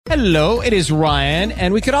Hello, it is Ryan,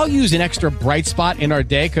 and we could all use an extra bright spot in our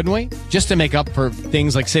day, couldn't we? Just to make up for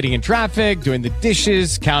things like sitting in traffic, doing the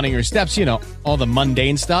dishes, counting your steps, you know, all the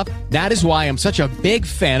mundane stuff. That is why I'm such a big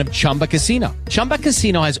fan of Chumba Casino. Chumba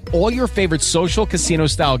Casino has all your favorite social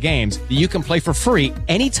casino-style games that you can play for free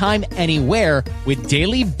anytime, anywhere with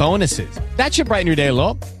daily bonuses. That should brighten your day a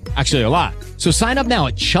little. Actually, a lot. So sign up now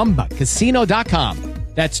at ChumbaCasino.com.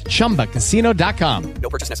 That's ChumbaCasino.com. No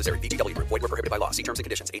purchase necessary. VGW Group. Void where prohibited by law. See terms and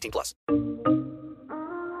conditions. 18+.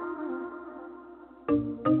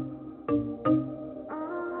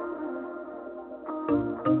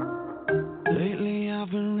 Lately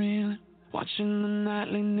I've been reeling, watching the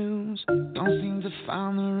nightly news. Don't seem to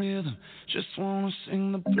find the rhythm, just wanna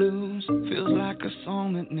sing the blues. Feels like a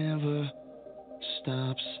song that never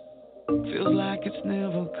stops. Feels like it's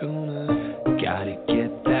never gonna. Gotta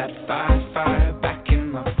get that fire back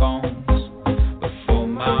in my bones before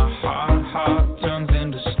my heart turns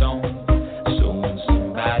into stone. So when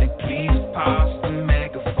somebody please pass the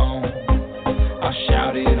megaphone, I'll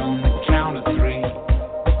shout it on the count of 3. 1,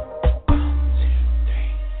 2,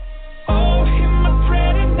 3. Oh, hear my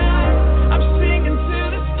prayer tonight. I'm singing to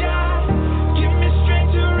the sky. Give me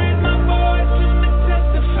strength to raise my voice and to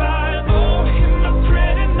testify. Oh, hear my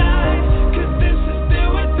prayer tonight, 'cause this is do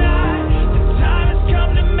or die. The time has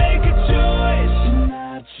come to make a choice, and I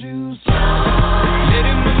choose. Let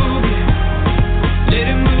it move you. Let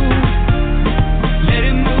it move. Let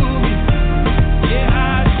it move you. Yeah,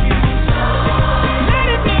 I choose. Let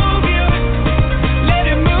it move you. Let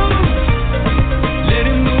it move. Let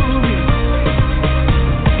it move you.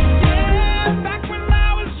 Yeah, back when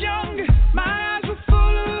I was younger, my eyes were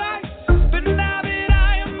full of life. But now that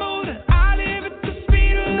I am older, I live at the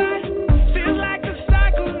speed of light. Feels like the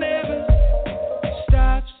cycle never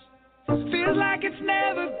stops. Feels like it's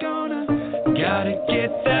never gonna. Gotta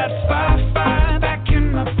get that fire back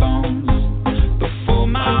in my bones before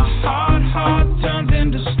my heart turns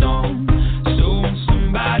into stone. So when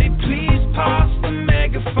somebody please pass the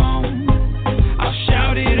megaphone, I'll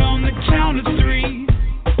shout it on the count of 3.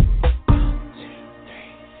 1, 2, 3.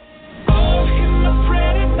 Oh, hear my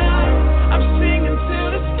prayer tonight. I'm singing to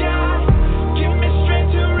the sky. Give me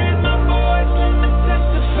strength to raise my voice and to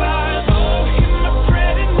testify. Oh, hear my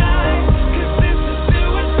prayer tonight, 'cause this is do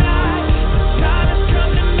or die. The time has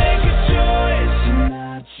come to make a choice, and I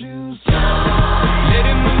choose. Let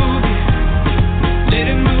it move you. Let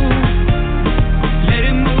it move. Let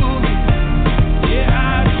it move you. Yeah, I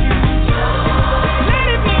choose. Let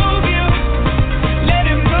it move you. Let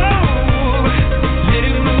it move. Let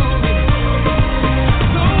it move you.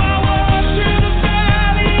 So I walk through the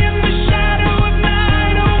valley in the shadow of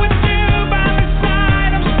night. Oh, with you by my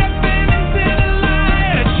side, I'm stepping into the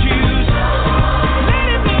light. I choose. Let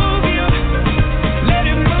it move you. Let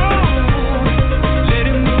it move. Let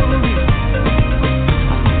it move you.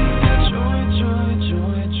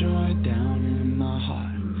 Joy down in my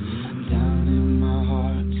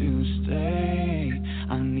heart to stay.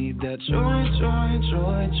 I need that joy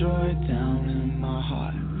down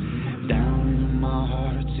in my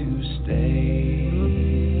heart to stay.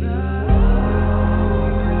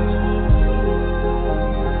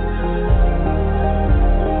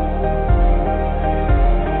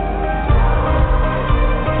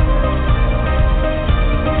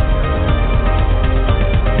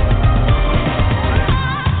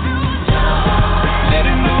 Let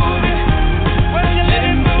it move you. Let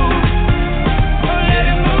it move. Let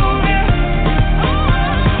it move you.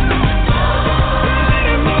 Let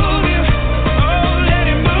it move you. Oh, let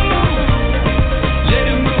it move. Let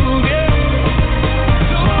it move you.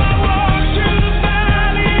 So I walk through the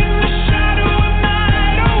valley in the shadow of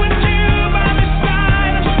night. Oh, with you by my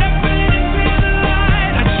side, I'm stepping into the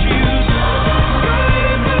light. I choose. Let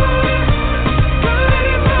it move you. Let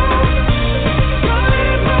it move. Let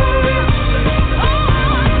it move you.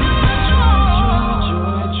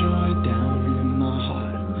 Joy down in my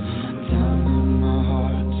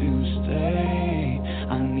heart to stay.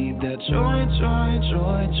 I need that joy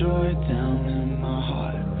down in my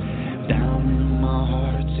heart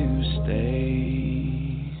to stay.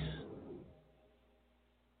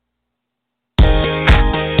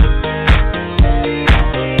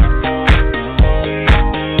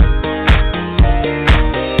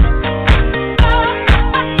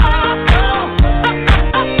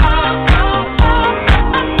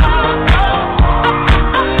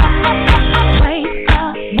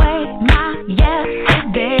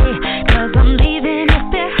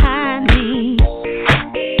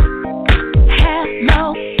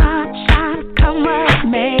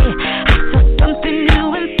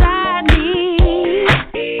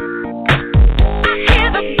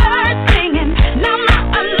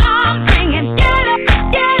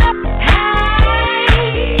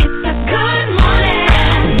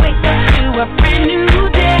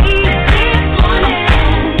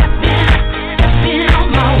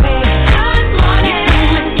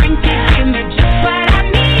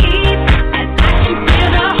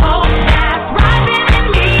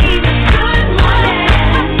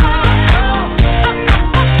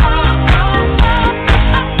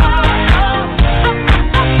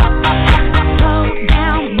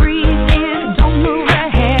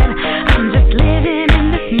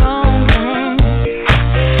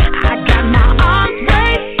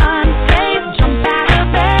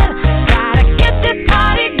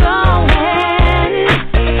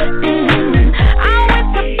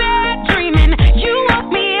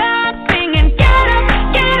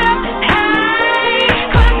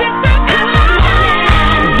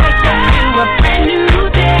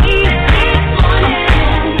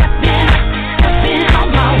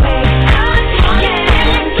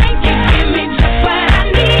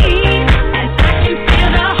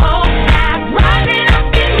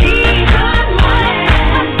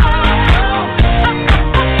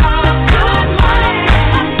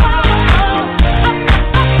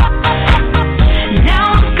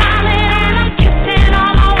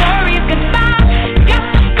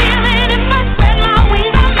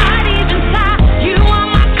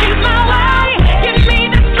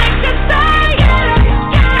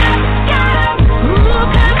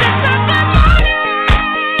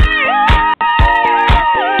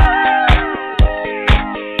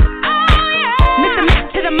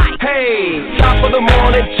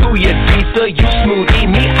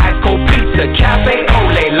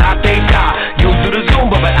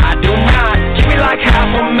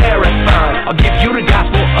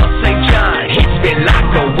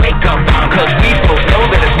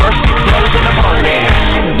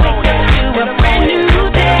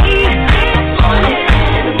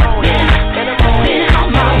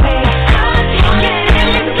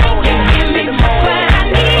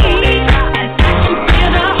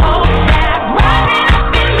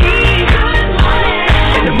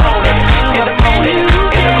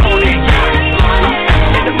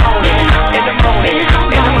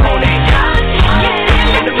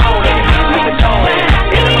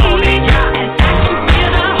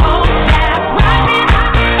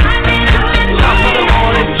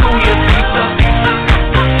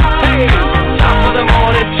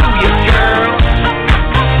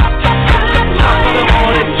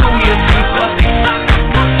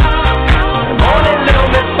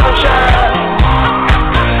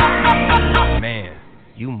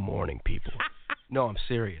 You morning people. No, I'm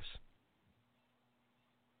serious.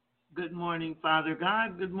 Good morning, Father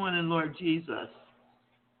God. Good morning, Lord Jesus.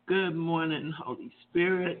 Good morning, Holy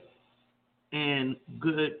Spirit. And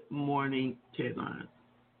good morning, Tedline.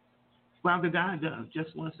 Father God, I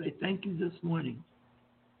just want to say thank you this morning.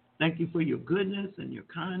 Thank you for your goodness and your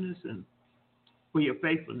kindness and for your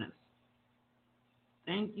faithfulness.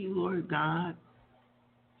 Thank you, Lord God,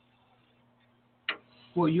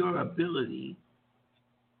 for your ability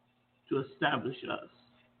to establish us.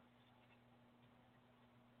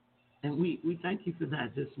 And we thank you for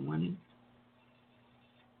that this morning.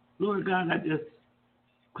 Lord God, I just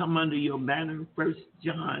come under your banner, 1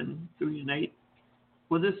 John 3:8.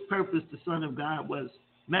 For this purpose, the Son of God was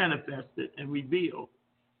manifested and revealed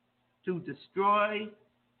to destroy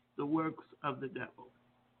the works of the devil.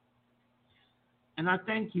 And I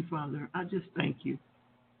thank you, Father. I just thank you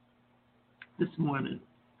this morning.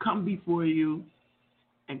 Come before you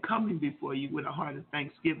and coming before you with a heart of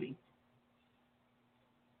thanksgiving.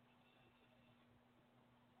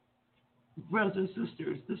 Brothers and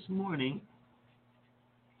sisters, this morning,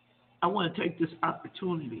 I want to take this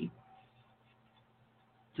opportunity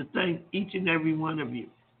to thank each and every one of you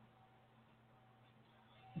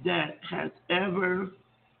that has ever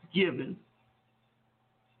given.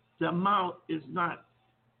 The amount is not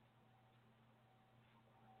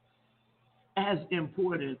as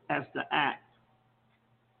important as the act.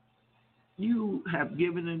 You have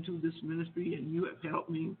given into this ministry and you have helped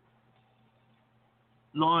me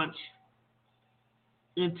launch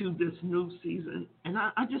into this new season. And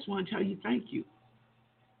I just want to tell you thank you.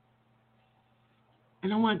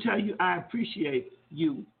 And I want to tell you I appreciate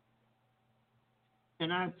you.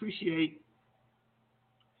 And I appreciate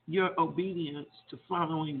your obedience to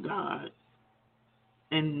following God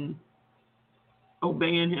and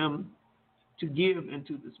obeying Him to give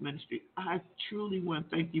into this ministry. I truly want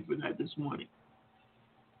to thank you for that this morning.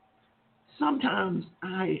 Sometimes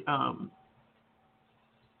I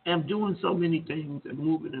am doing so many things and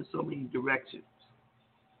moving in so many directions,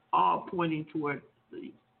 all pointing toward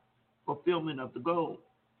the fulfillment of the goal.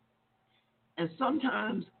 And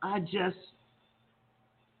sometimes I just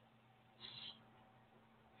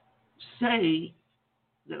say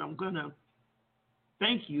that I'm going to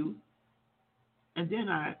thank you, and then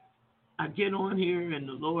I get on here and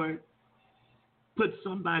the Lord puts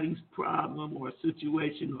somebody's problem or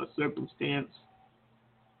situation or circumstance,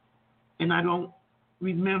 and I don't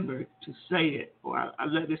remember to say it, or I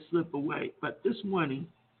let it slip away. But this morning,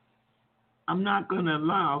 I'm not going to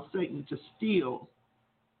allow Satan to steal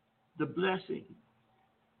the blessing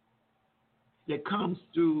that comes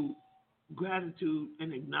through gratitude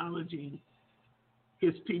and acknowledging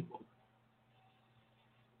his people.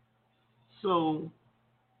 So,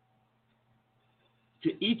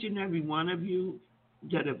 to each and every one of you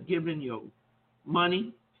that have given your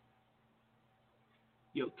money,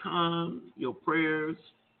 your time, your prayers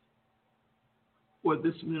for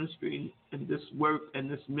this ministry and this work and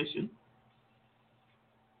this mission,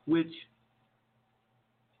 which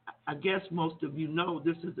I guess most of you know,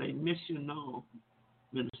 this is a missional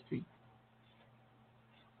ministry.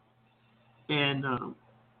 And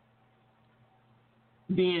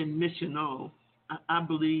being missional, I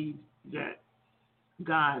believe that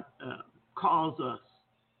God calls us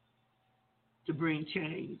to bring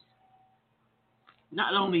change,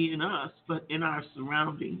 not only in us, but in our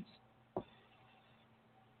surroundings,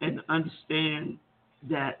 and understand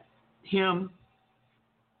that Him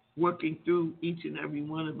working through each and every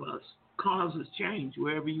one of us causes change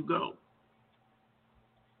wherever you go,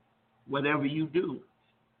 whatever you do,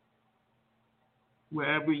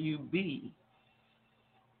 wherever you be,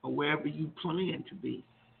 or wherever you plan to be,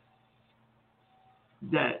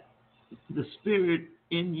 that the Spirit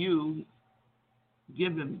in you,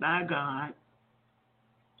 given by God,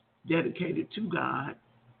 dedicated to God,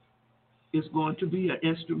 is going to be an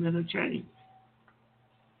instrument of change.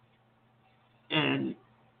 And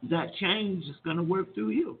that change is going to work through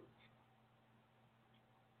you.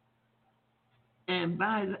 And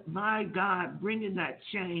by God bringing that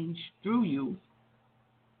change through you,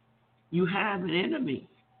 you have an enemy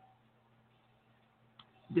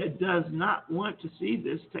that does not want to see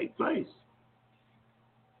this take place.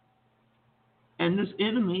 And this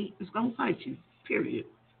enemy is going to fight you, period.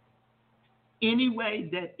 Any way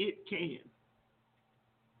that it can.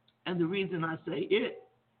 And the reason I say it,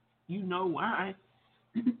 you know why,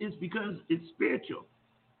 is because it's spiritual.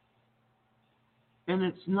 And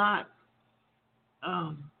it's not,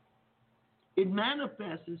 it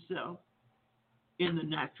manifests itself in the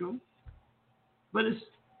natural, but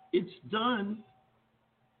it's done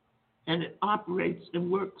and it operates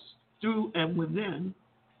and works through and within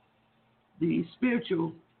the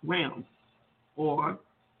spiritual realm, or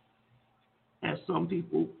as some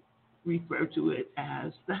people refer to it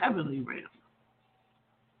as the heavenly realm.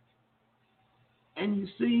 And you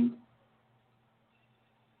see,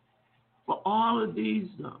 for all of these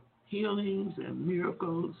healings and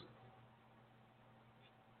miracles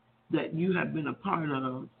that you have been a part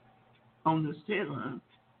of on this headline,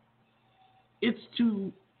 it's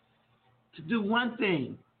to do one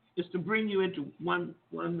thing. It's to bring you into one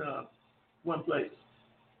place.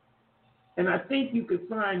 And I think you could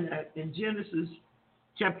find that in Genesis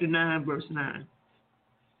chapter 9, verse 9.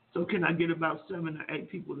 So can I get about 7 or 8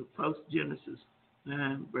 people to post Genesis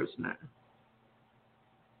 9, verse 9?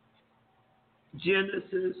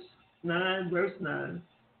 Genesis 9, verse 9.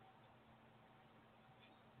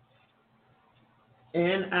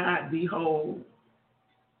 And I, behold,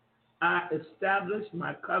 I establish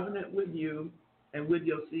my covenant with you and with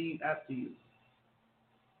your seed after you.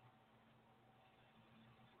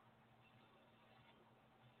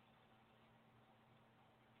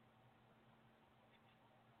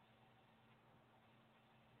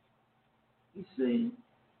 You see?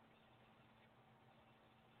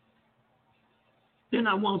 Then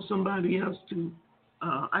I want somebody else to,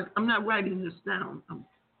 I'm not writing this down. I'm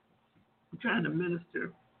trying to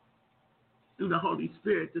minister through the Holy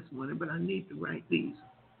Spirit this morning, but I need to write these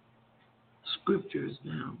scriptures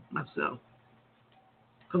down myself,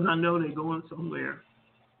 because I know they're going somewhere.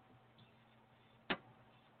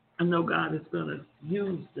 I know God is going to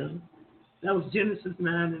use them. That was Genesis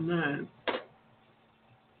 9 and 9.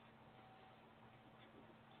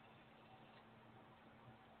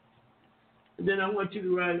 And then I want you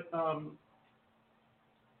to write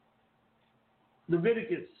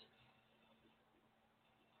Leviticus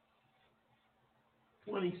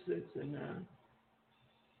 26 and 9.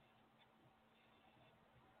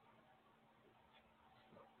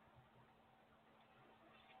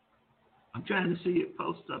 I'm trying to see it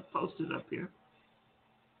posted up here.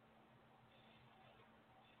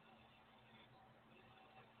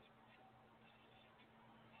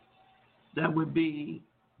 That would be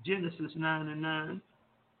Genesis 9 and 9.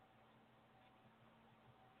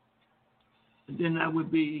 And then that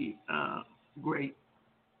would be great.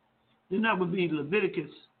 Then that would be Leviticus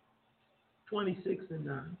 26 and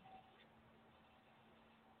 9.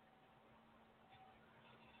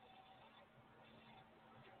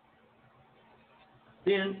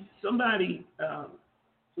 Then somebody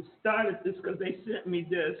started this because they sent me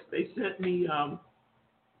this. They sent me an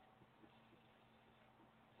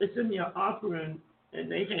offering,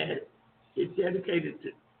 and they had it dedicated to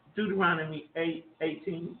Deuteronomy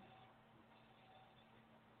 8:18.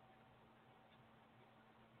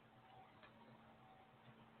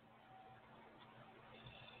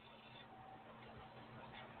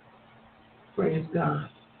 Praise God.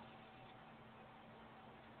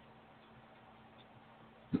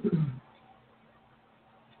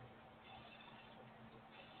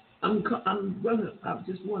 I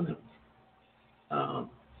just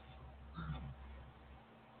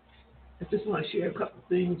want to share a couple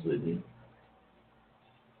things with you.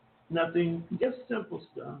 Nothing, just simple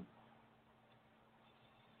stuff.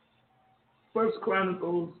 First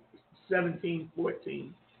Chronicles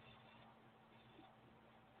 17:14.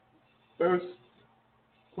 First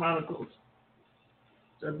Chronicles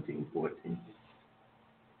 17:14.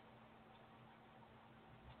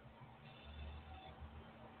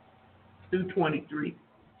 Through 23.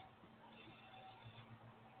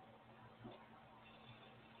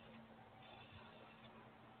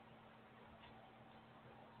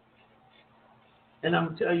 And I'm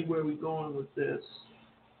going to tell you where we're going with this.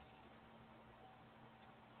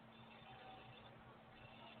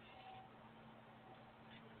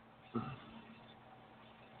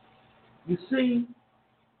 You see,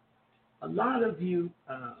 a lot of you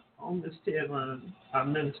on this headline are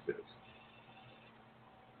ministers.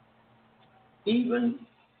 Even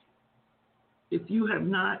if you have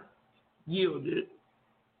not yielded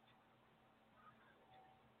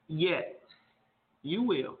yet, you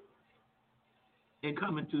will in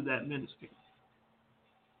coming to that ministry.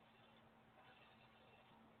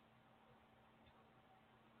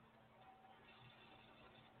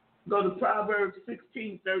 Go to Proverbs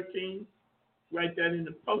 16:13. Write that in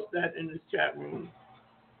the post that in this chat room.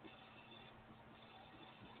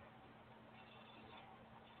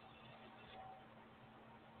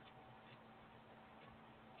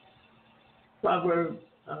 Proverbs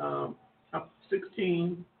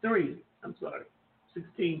 16:3. I'm sorry,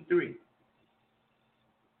 16:3.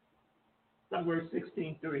 Proverbs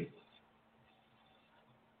 16:3.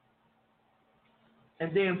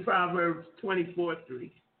 And then Proverbs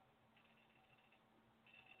 24:3.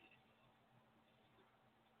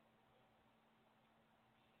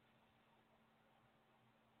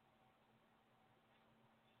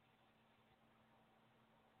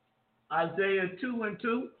 Isaiah 2 and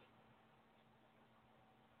 2.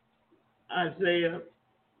 Isaiah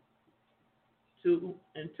 2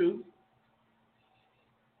 and 2.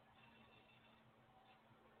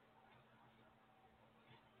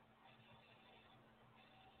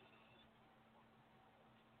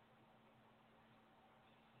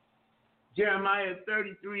 Jeremiah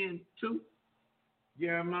 33 and 2.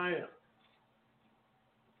 Jeremiah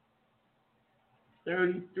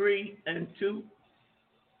 33 and 2.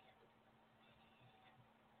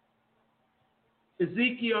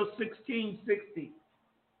 Ezekiel 16:60.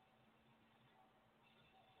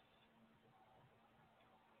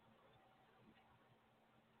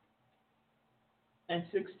 And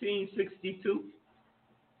 16:62.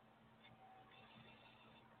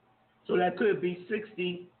 So that could be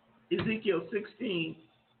 60, Ezekiel 16,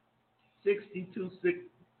 62,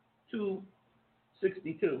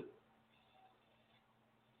 62.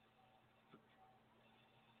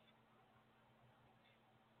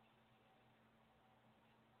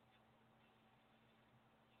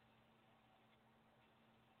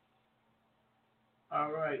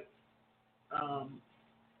 All right.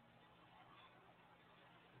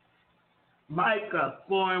 Micah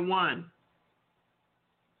 4 and 1.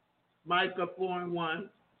 Micah 4 and 1.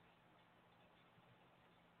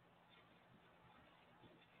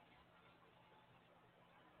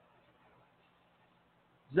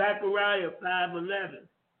 Zechariah 5:11.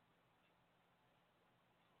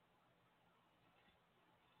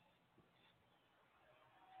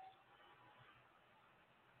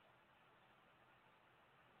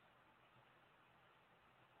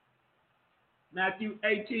 Matthew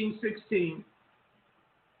 18:16.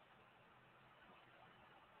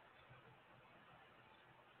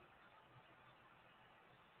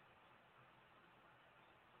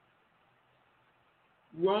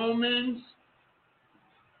 Romans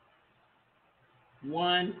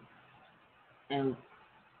 1 and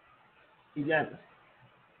 11.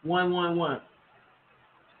 1.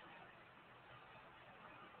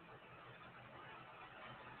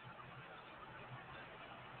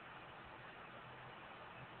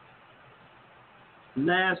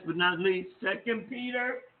 Last but not least, 2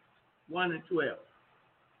 Peter 1 and 12.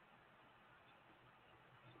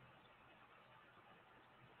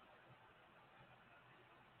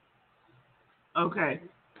 Okay.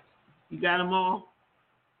 You got them all?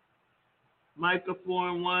 Micah 4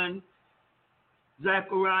 and 1,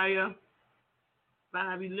 Zechariah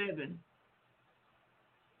 5:11,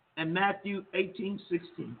 and Matthew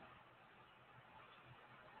 18:16.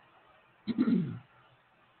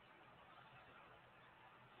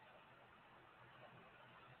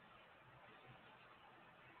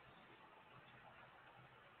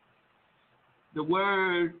 The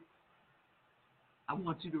word, I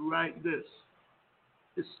want you to write this: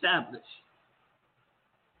 establish.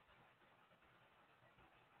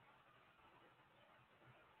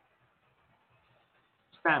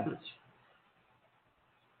 Establish.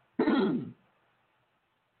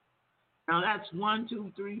 Now that's 1,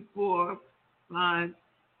 2, 3, 4, 5,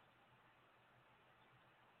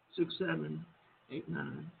 6, 7, 8,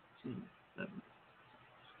 9, 10, 11.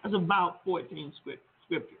 That's about 14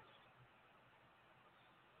 scriptures.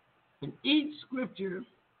 And each scripture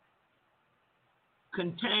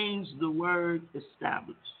contains the word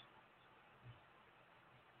establish.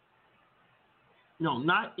 No,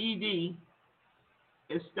 not ed,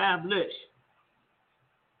 establish.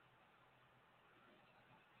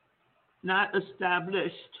 Not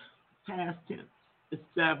established, past tense.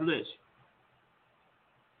 Establish.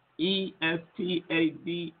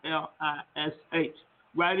 Establish.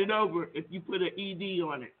 Write it over if you put an ed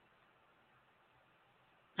on it.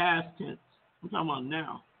 Past tense. I'm talking about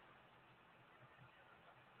now.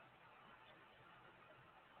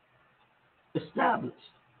 Established.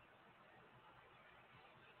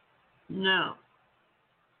 Now,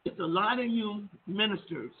 it's a lot of you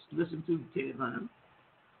ministers listen to the TED Line,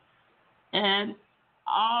 and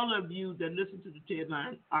all of you that listen to the TED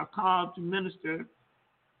Line are called to minister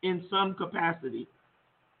in some capacity.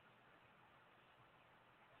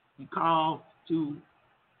 You call to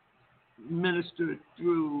minister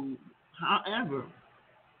through however,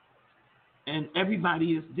 and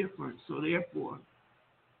everybody is different, so therefore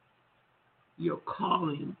your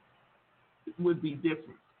calling would be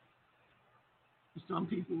different. Some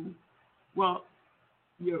people, well,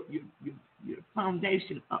 your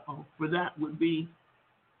foundation for that would be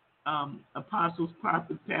apostles,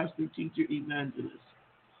 prophets, pastor, teacher, evangelist,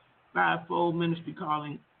 fivefold ministry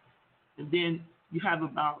calling, and then you have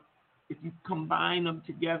about, if you combine them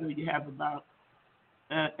together, you have about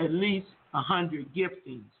at least 100 gifts,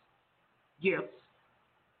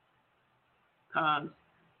 because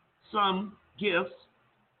some gifts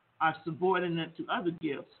are subordinate to other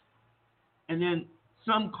gifts, and then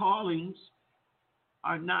some callings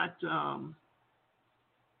are not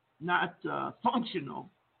functional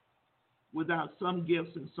without some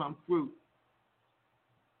gifts and some fruit.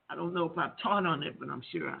 I don't know if I've taught on it, but I'm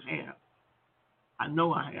sure I have. I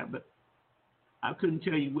know I have, but I couldn't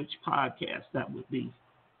tell you which podcast that would be.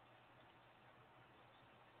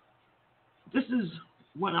 This is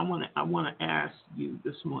what I want to ask you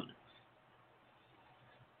this morning.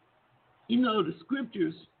 You know, the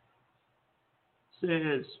scriptures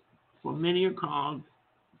says, for many are called,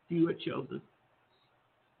 few are chosen,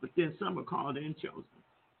 but then some are called and chosen.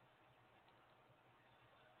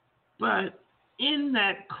 But in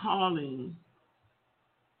that calling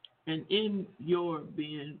and in your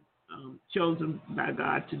being chosen by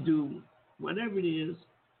God to do whatever it is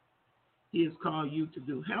He has called you to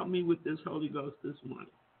do, help me with this Holy Ghost this morning.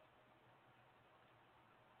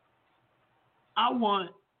 I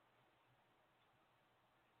want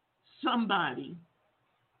somebody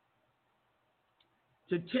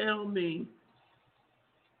to tell me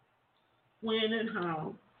when and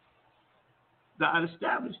how God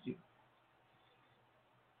established you.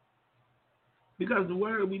 Because the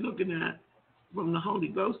word we're looking at from the Holy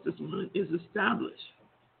Ghost this morning is established.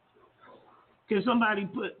 Can somebody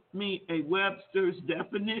put me a Webster's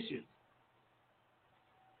definition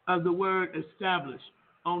of the word established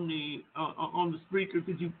on the speaker?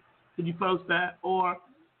 Could you post that? Or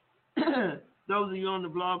those of you on the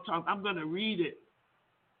blog talk, I'm going to read it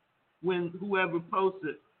when whoever posts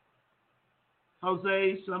it.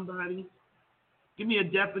 Jose, somebody, give me a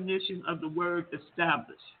definition of the word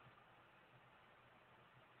established.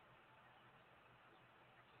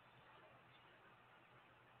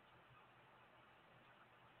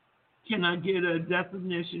 Can I get a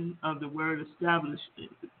definition of the word established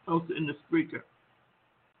posted in the speaker?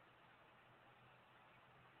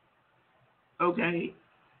 Okay.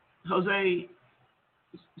 Jose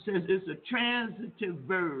says it's a transitive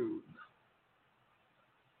verb.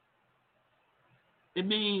 It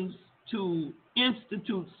means to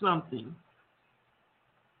institute something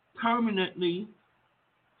permanently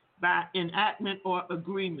by enactment or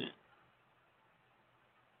agreement,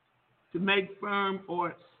 to make firm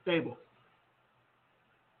or stable.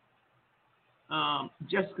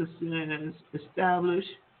 Jessica says establish,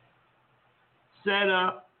 set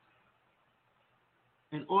up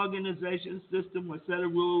an organization, system, or set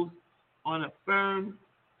of rules on a firm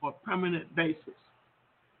or permanent basis.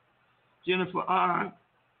 Jennifer R.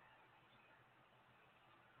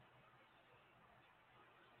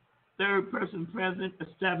 Third person present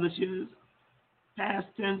establishes, past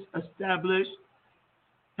tense establish,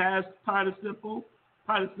 past participle,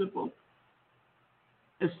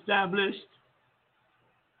 established,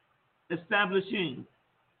 establishing,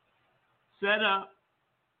 set up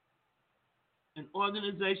an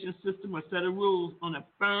organization, system, or set of rules on a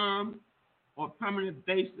firm or permanent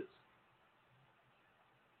basis.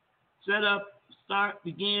 Set up, start,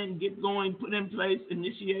 begin, get going, put in place,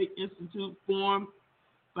 initiate, institute, form,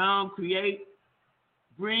 found, create,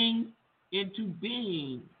 bring into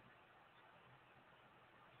being.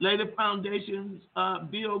 Lay the foundations,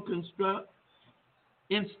 build, construct,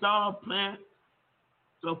 install, plant,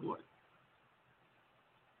 so forth.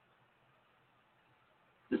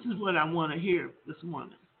 This is what I want to hear this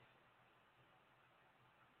morning.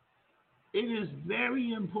 It is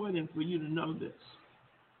very important for you to know this.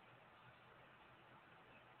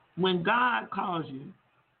 When God calls you,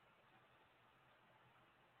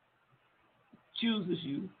 chooses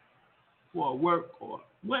you for work or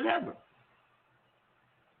whatever,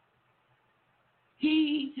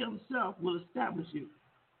 He Himself will establish you.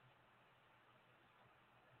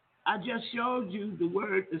 I just showed you the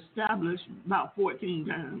word establish about 14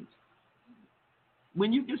 times.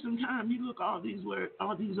 When you get some time, you look all these words,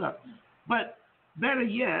 all these up. But better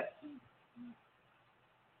yet,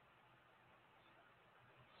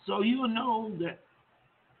 so you'll know that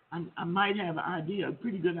I might have an idea, a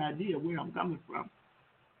pretty good idea where I'm coming from.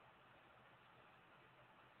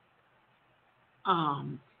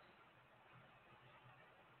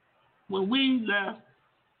 When we left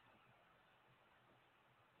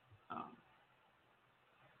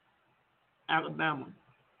Alabama,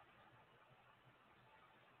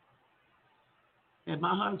 and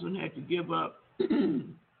my husband had to give up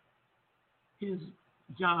his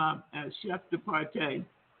job as chef de partie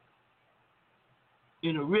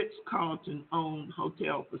in a Ritz-Carlton-owned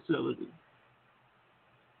hotel facility.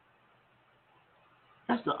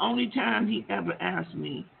 That's the only time he ever asked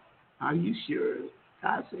me, "Are you sure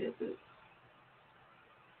God said this?"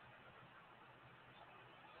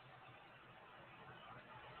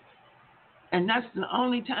 And that's the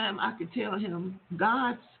only time I could tell him,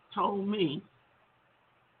 God told me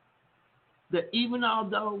that even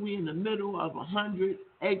although we're in the middle of 100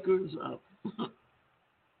 acres of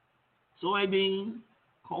soybean,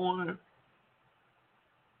 corn,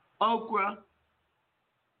 okra,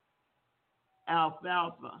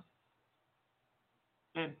 alfalfa,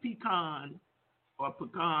 and pecan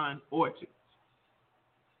orchards,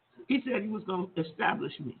 he said he was going to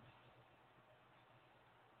establish me.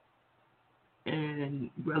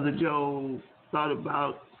 And Brother Joe thought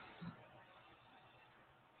about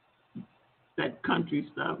that country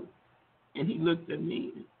stuff, and he looked at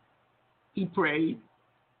me, he prayed,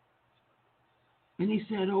 and he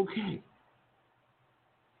said, okay.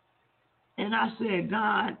 And I said,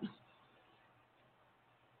 God,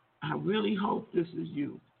 I really hope this is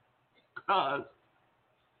you, because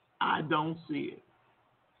I don't see it.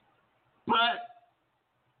 But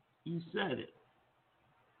you said it.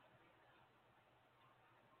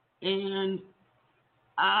 And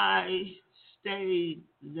I stayed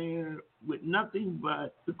there with nothing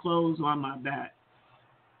but the clothes on my back.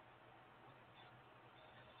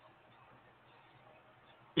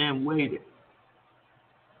 And waited.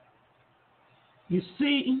 You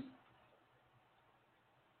see,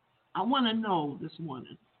 I want to know this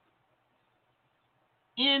morning,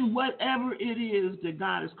 in whatever it is that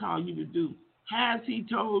God has called you to do, has he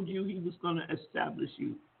told you he was going to establish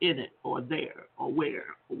you in it or there or where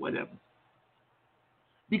or whatever?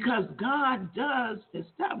 Because God does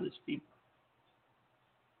establish people.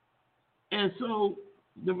 And so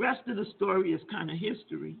the rest of the story is kind of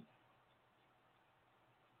history.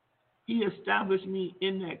 He established me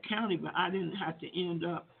in that county, but I didn't have to end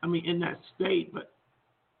up, in that state, but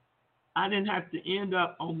I didn't have to end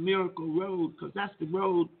up on Miracle Road, because that's the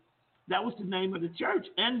road, that was the name of the church,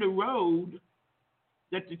 and the road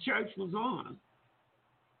that the church was on,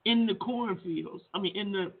 in the cornfields.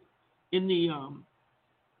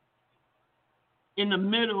 In the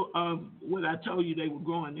middle of what I told you they were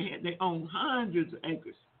growing. They owned hundreds of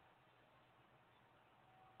acres.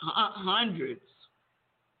 Hundreds.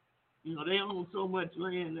 You know, they owned so much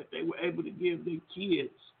land that they were able to give their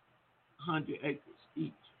kids 100 acres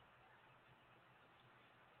each.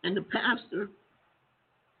 And the pastor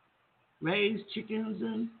raised chickens,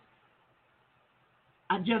 and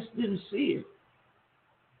I just didn't see it.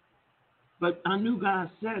 But I knew God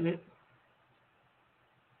said it.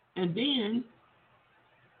 And then,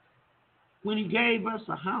 when he gave us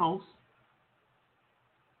a house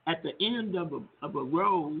at the end of a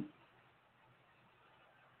road,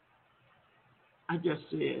 I just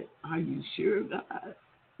said, are you sure, God?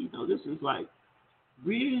 You know, this is like,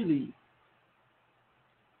 really?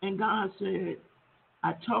 And God said,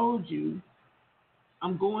 I told you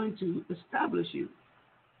I'm going to establish you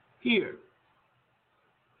here.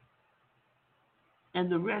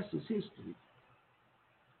 And the rest is history.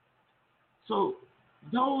 So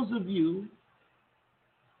those of you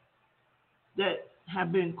that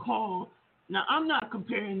have been called, now I'm not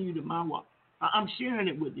comparing you to my walk. I'm sharing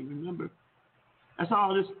it with you, remember? That's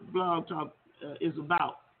all this blog talk is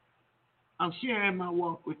about. I'm sharing my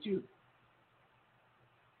walk with you.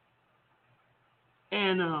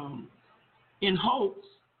 And in hopes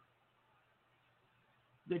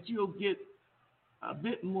that you'll get a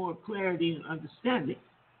bit more clarity and understanding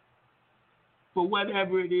for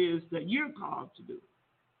whatever it is that you're called to do.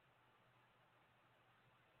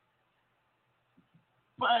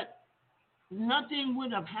 But nothing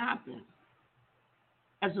would have happened.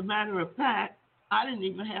 As a matter of fact, I didn't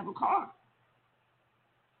even have a car,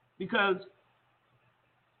 because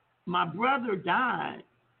my brother died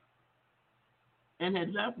and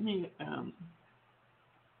had left me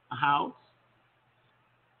a house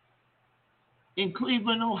in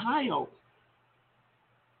Cleveland, Ohio.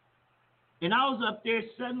 And I was up there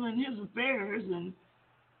settling his affairs and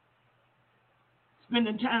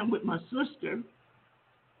spending time with my sister,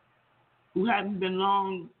 who hadn't been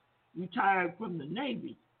long retired from the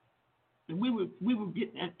Navy. And we were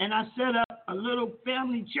getting, and I set up a little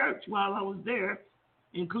family church while I was there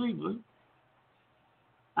in Cleveland.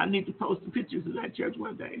 I need to post the pictures of that church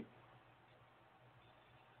one day.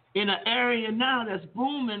 In an area now that's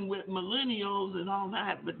booming with millennials and all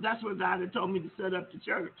that, but that's where God had told me to set up the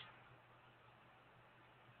church.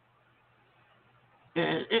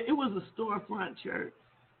 And it was a storefront church.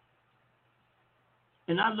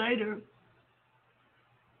 And I later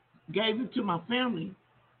gave it to my family,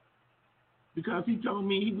 because he told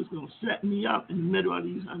me he was going to set me up in the middle of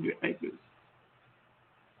these 100 acres.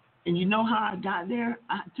 And you know how I got there?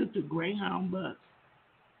 I took the Greyhound bus.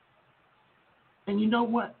 And you know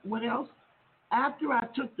what else? After I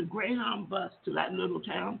took the Greyhound bus to that little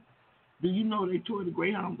town, Do you know they tore the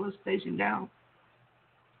Greyhound bus station down?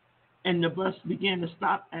 And the bus began to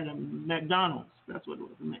stop at a McDonald's. That's what it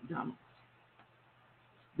was, a McDonald's.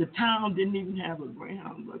 The town didn't even have a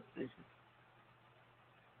Greyhound bus station.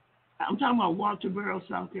 I'm talking about Walterboro,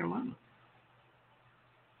 South Carolina.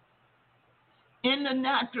 In the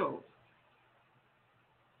natural,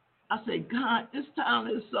 I said, God, this town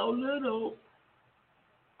is so little.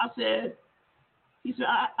 He said,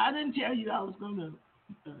 I didn't tell you I was going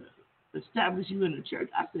to establish you in the church.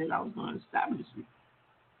 I said I was going to establish you.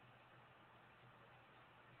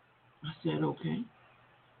 I said, okay.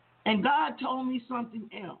 And God told me something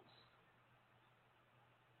else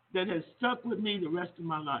that has stuck with me the rest of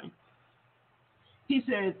my life. He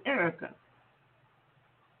says, Erica,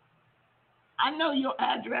 I know your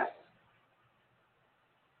address.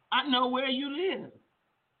 I know where you live.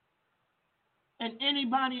 And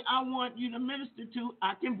anybody I want you to minister to,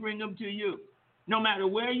 I can bring them to you. No matter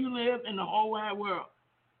where you live in the whole wide world.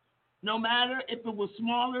 No matter if it was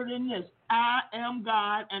smaller than this, I am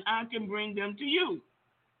God and I can bring them to you.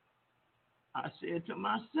 I said to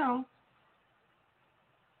myself,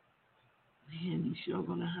 man, you sure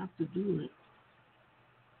going to have to do it.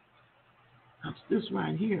 Because this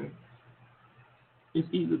right here is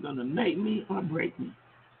either going to make me or break me.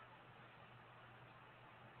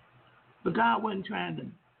 But God was trying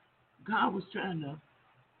to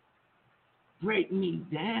break me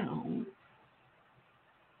down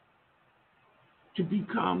to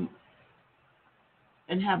become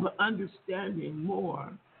and have an understanding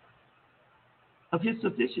more of his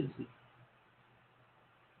sufficiency,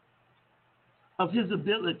 of his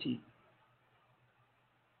ability.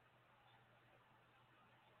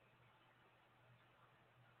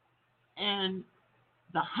 And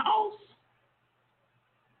the house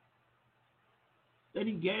that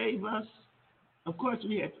he gave us, of course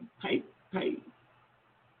we had to pay.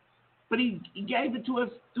 But he gave it to us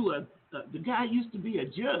through the guy used to be a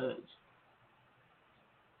judge.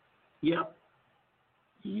 Yep.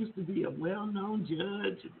 He used to be a well-known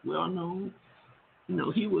judge, well-known.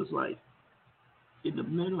 He was like in the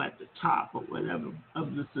middle at the top or whatever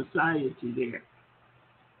of the society there.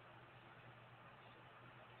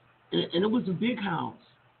 And it was a big house.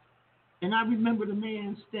 And I remember the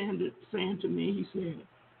man saying to me, he said,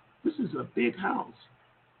 this is a big house.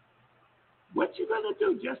 What you gonna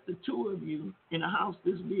do, just the two of you in a house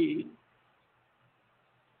this big,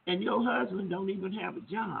 and your husband don't even have a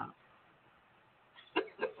job?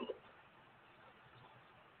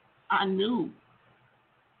 I knew.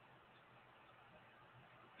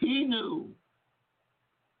 He knew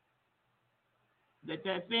that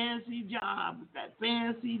fancy job, that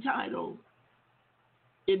fancy title,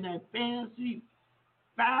 in that fancy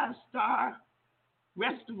 5-star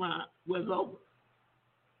restaurant was over.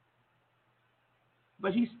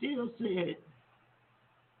 But he still said,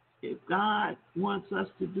 if God wants us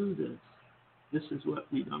to do this, this is what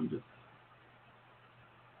we're going to do.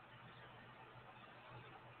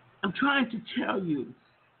 I'm trying to tell you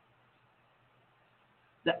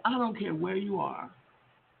that I don't care where you are.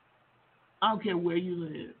 I don't care where you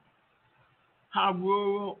live, how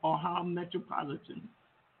rural or how metropolitan.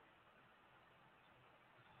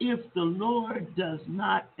 If the Lord does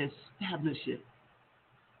not establish it,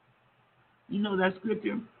 you know that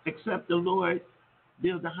scripture, except the Lord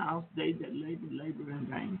build a house, they that labor in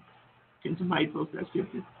vain. Can somebody post that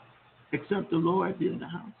scripture? Except the Lord build a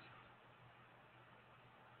house.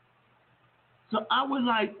 So I would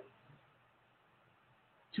like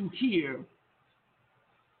to hear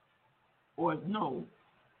or know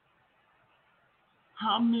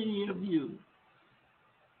how many of you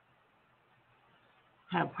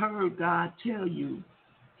have heard God tell you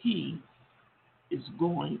he is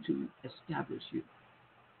going to establish you.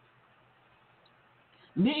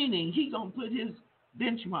 Meaning he's going to put his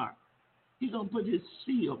benchmark, he's going to put his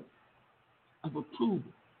seal of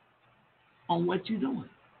approval on what you're doing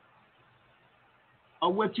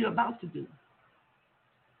or what you're about to do.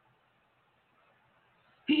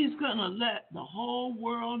 He's going to let the whole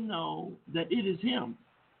world know that it is him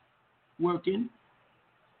working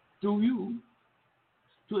through you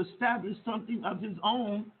to establish something of his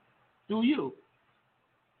own through you.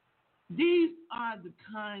 These are the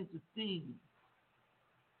kinds of things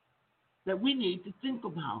that we need to think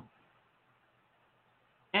about.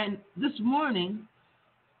 And this morning,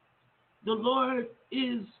 the Lord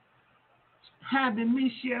is having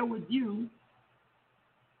me share with you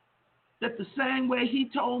that the same way he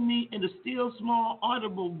told me in a still, small,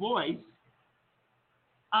 audible voice,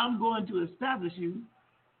 I'm going to establish you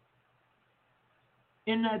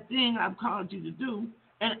in that thing I've called you to do.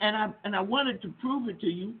 And I wanted to prove it to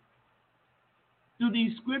you through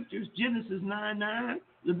these scriptures, Genesis 9:9,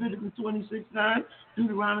 Leviticus 26:9,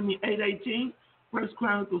 Deuteronomy 8:18, 1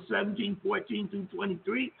 Chronicles 17:14 through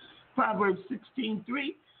 23, Proverbs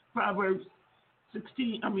 16:3, Proverbs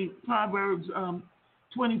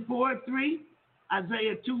 24:3,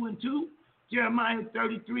 Isaiah 2:2, Jeremiah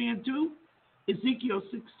 33:2, Ezekiel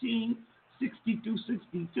 16:60 through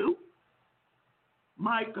 62,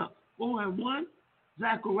 Micah 4:1,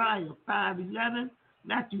 Zechariah 5:11,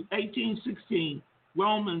 Matthew 18:16,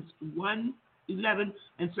 Romans 1:11,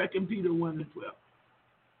 and 2 Peter 1:12.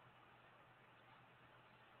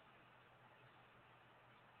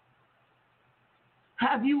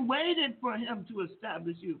 Have you waited for him to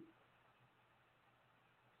establish you?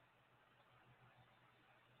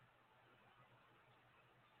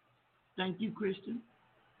 Thank you, Christian.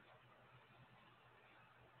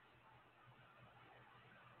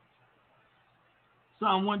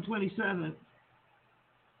 Psalm 127.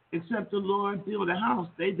 Except the Lord build a house,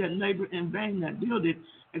 they that labor in vain that build it.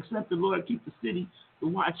 Except the Lord keep the city, the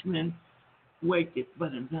watchman waketh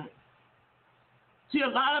but in vain. See, a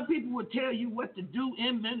lot of people will tell you what to do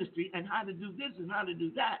in ministry and how to do this and how to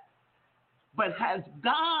do that. But has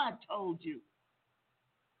God told you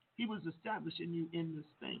he was establishing you in this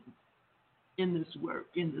thing, in this work,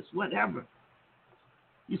 in this whatever?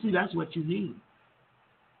 You see, that's what you need.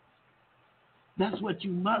 That's what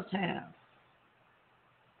you must have.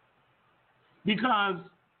 Because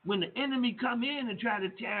when the enemy come in and try to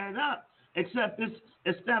tear it up, except it's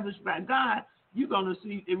established by God, you're going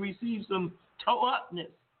to receive some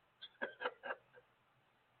toe-upness.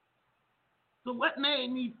 So what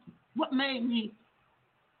made me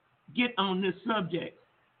get on this subject?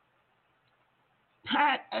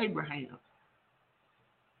 Pat Abraham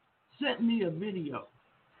sent me a video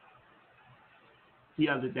the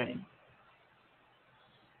other day.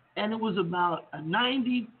 And it was about a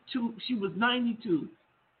 92, she was 92.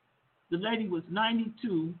 The lady was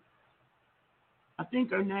 92. I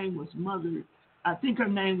think her name was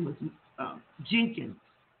Jenkins.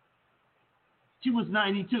 She was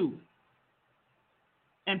 92.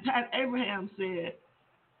 And Pat Abraham said,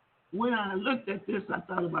 when I looked at this, I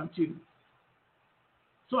thought about you.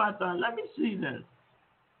 So I thought, let me see this.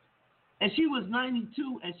 And she was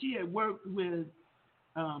 92, and she had worked with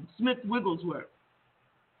Smith Wigglesworth.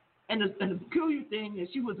 And the peculiar thing is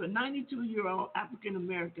she was a 92-year-old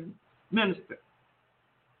African-American minister.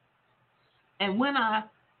 And when I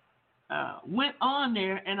went on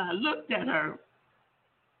there and I looked at her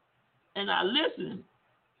and I listened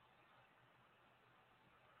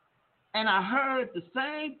and I heard the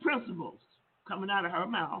same principles coming out of her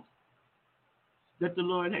mouth that the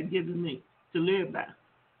Lord had given me to live by.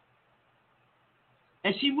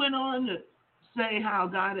 And she went on to say how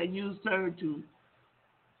God had used her to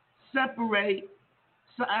separate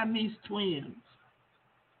Siamese twins,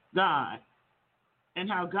 God, and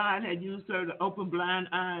how God had used her to open blind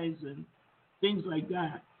eyes and things like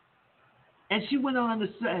that. And she went on to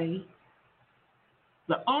say,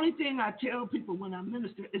 the only thing I tell people when I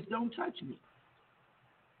minister is don't touch me.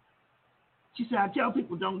 She said, I tell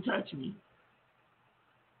people don't touch me.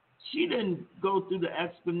 She didn't go through the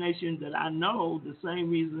explanation that I know, the same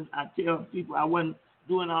reason I tell people I wasn't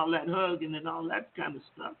doing all that hugging and all that kind of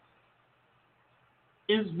stuff,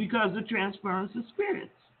 is because of transference of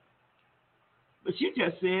spirits. But she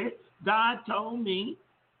just said, God told me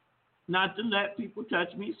not to let people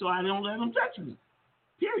touch me, so I don't let them touch me.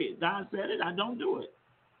 Period. God said it, I don't do it.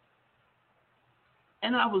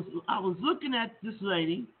 And I was looking at this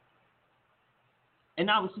lady,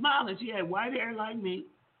 and I was smiling. She had white hair like me.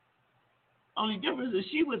 Only difference is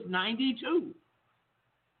she was 92.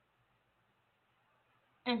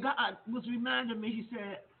 And God was reminding me, he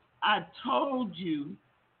said, I told you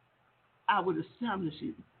I would establish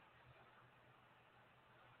you.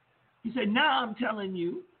 He said, now I'm telling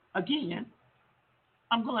you again,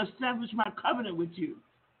 I'm going to establish my covenant with you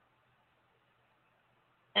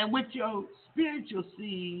and with your spiritual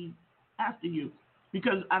seed after you,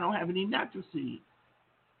 because I don't have any natural seed.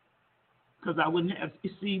 Because I wouldn't have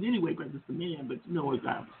seed anyway because it's a man, but you know what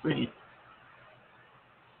God was saying.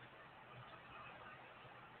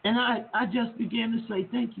 And I just began to say,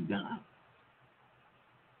 thank you, God.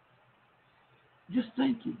 Just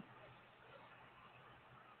thank you.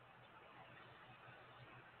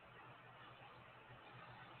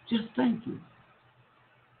 Just thank you.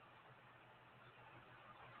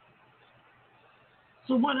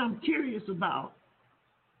 So what I'm curious about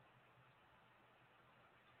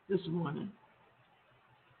this morning,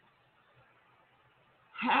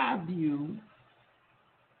 have you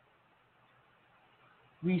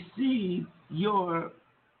received your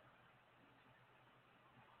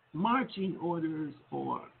marching orders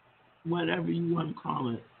or whatever you want to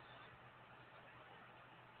call it,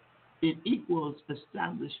 it equals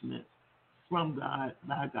establishment from God,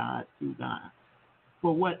 by God, through God.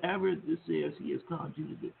 For whatever this is He has called you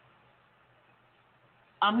to do.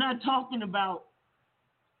 I'm not talking about,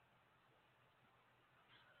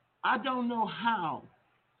 I don't know how.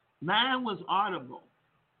 Mine was audible.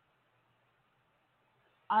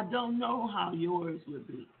 I don't know how yours would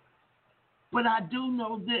be. But I do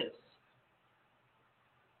know this.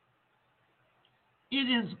 It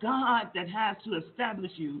is God that has to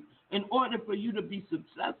establish you in order for you to be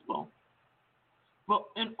successful. But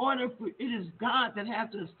it is God that has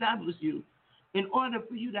to establish you in order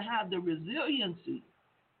for you to have the resiliency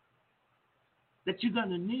that you're going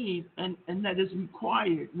to need and that is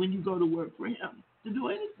required when you go to work for Him to do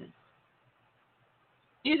anything.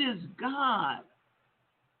 It is God,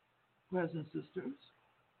 brothers and sisters.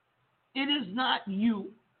 It is not you.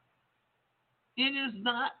 It is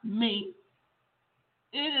not me.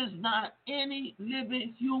 It is not any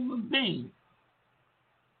living human being.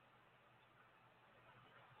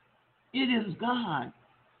 It is God.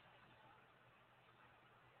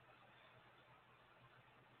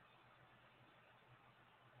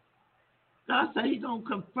 God said He's going to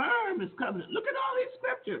confirm His covenant. Look at all these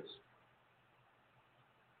scriptures.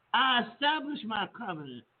 I establish my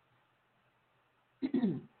covenant.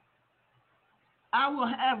 I will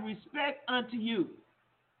have respect unto you.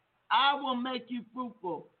 I will make you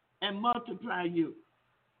fruitful and multiply you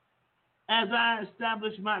as I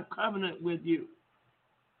establish my covenant with you.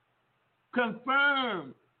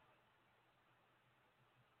 Confirm.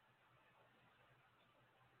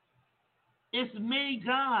 It's me,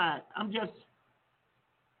 God. I'm just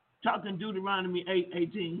talking Deuteronomy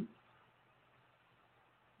 8:18.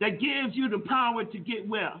 That gives you the power to get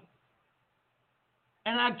wealth.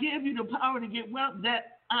 And I give you the power to get wealth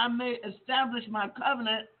that I may establish my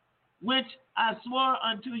covenant, which I swore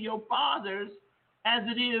unto your fathers as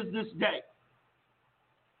it is this day.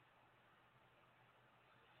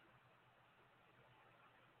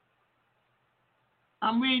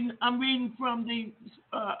 I'm reading from the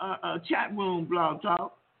chat room blog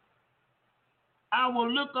talk. I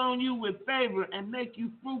will look on you with favor and make you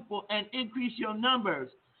fruitful and increase your numbers,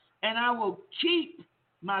 and I will keep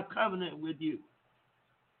my covenant with you.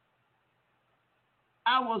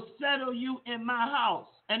 I will settle you in my house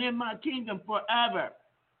and in my kingdom forever.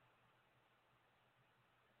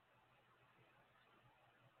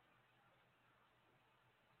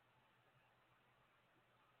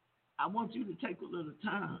 I want you to take a little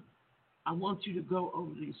time. I want you to go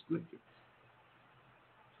over these scriptures.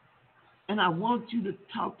 And I want you to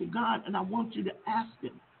talk to God, and I want you to ask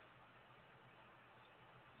Him.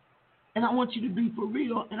 And I want you to be for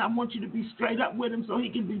real, and I want you to be straight up with Him so He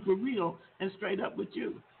can be for real and straight up with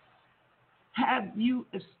you.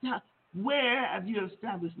 Where have you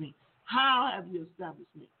established me? How have you established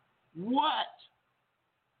me? What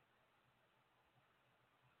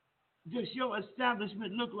does your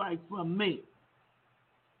establishment look like from me?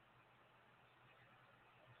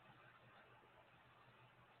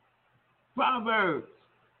 Proverbs,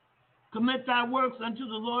 commit thy works unto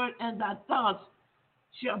the Lord, and thy thoughts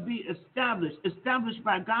shall be established. Established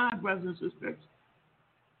by God, brothers and sisters.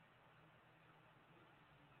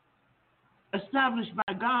 Established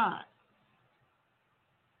by God.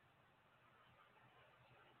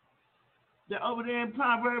 They're over there in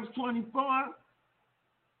Proverbs 24.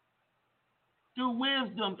 Through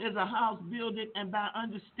wisdom is a house builded, and by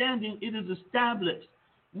understanding it is established.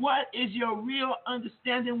 What is your real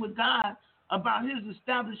understanding with God about His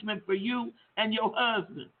establishment for you and your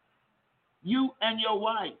husband, you and your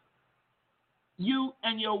wife, you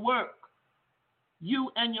and your work,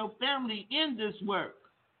 you and your family in this work?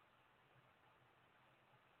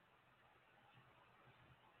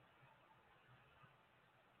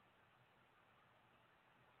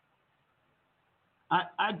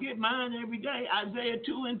 I get mine every day. Isaiah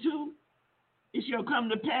 2:2. It shall come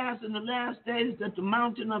to pass in the last days that the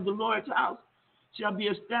mountain of the Lord's house shall be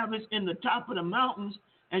established in the top of the mountains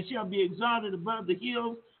and shall be exalted above the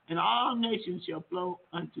hills, and all nations shall flow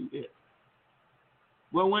unto it.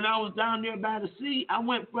 Well, when I was down there by the sea, I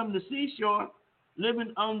went from the seashore,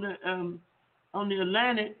 living on the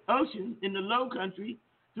Atlantic Ocean in the low country,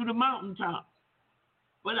 to the mountaintops.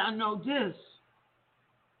 But I know this.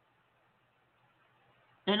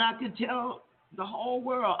 And I could tell the whole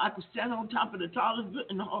world, I could stand on top of the tallest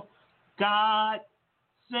building in the whole. God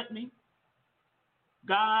sent me.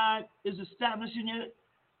 God is establishing it.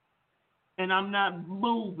 And I'm not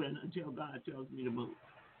moving until God tells me to move.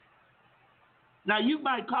 Now, you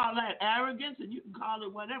might call that arrogance, and you can call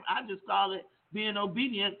it whatever. I just call it being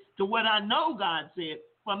obedient to what I know God said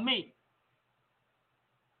for me.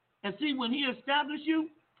 And see, when he established you,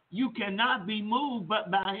 you cannot be moved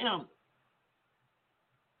but by him.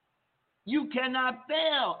 You cannot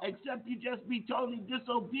fail except you just be totally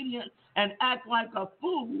disobedient and act like a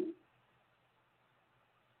fool.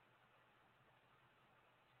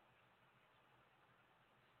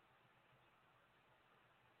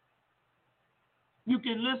 You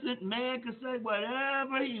can listen, man can say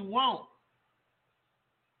whatever he wants.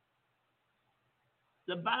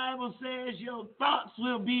 The Bible says your thoughts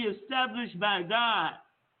will be established by God.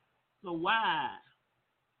 So why?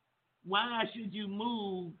 Why should you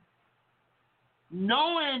move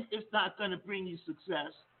knowing it's not going to bring you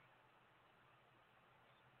success?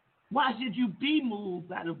 Why should you be moved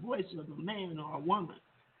by the voice of a man or a woman?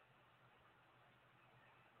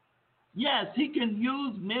 Yes, he can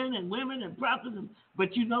use men and women and prophets,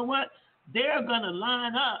 but you know what? They're going to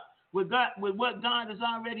line up with God, with what God has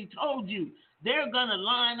already told you. They're going to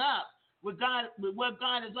line up with God, with what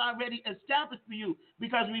God has already established for you.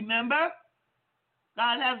 Because remember,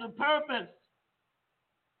 God has a purpose.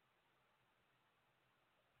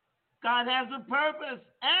 God has a purpose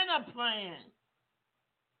and a plan.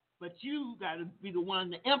 But you got to be the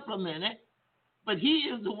one to implement it. But he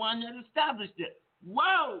is the one that established it.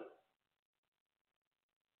 Whoa!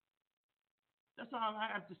 That's all I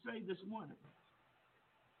have to say this morning.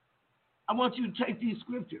 I want you to take these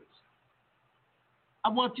scriptures. I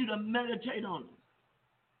want you to meditate on them.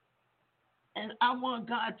 And I want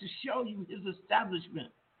God to show you his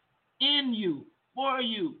establishment in you, for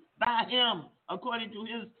you, by him, according to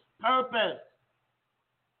his purpose.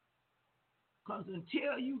 Because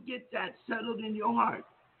until you get that settled in your heart,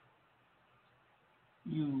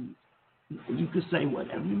 you can say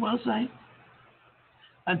whatever you want to say.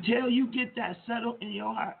 Until you get that settled in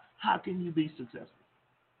your heart, how can you be successful?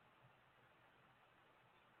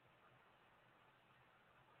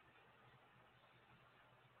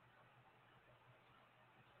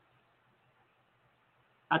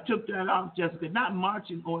 I took that off, Jessica. Not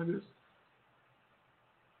marching orders.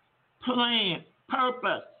 Plan,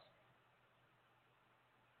 purpose.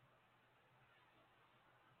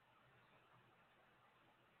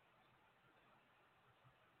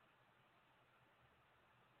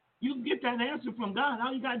 You can get that answer from God.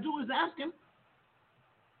 All you got to do is ask him.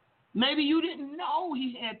 Maybe you didn't know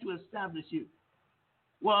he had to establish you.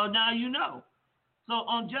 Well, now you know. So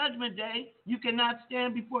on Judgment Day, you cannot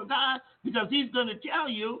stand before God because he's going to tell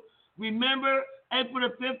you, remember April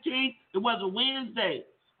the 15th, it was a Wednesday,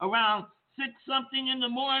 around 6-something in the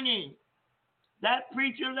morning. That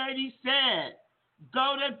preacher lady said,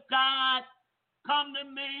 go to God, come to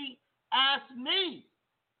me, ask me.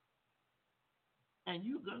 And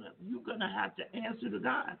you're gonna have to answer to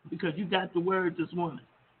God because you got the word this morning.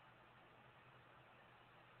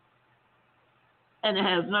 And it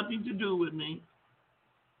has nothing to do with me.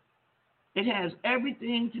 It has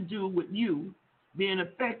everything to do with you being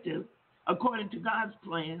effective according to God's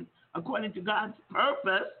plan, according to God's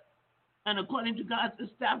purpose, and according to God's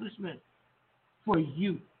establishment for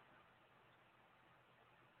you.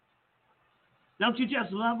 Don't you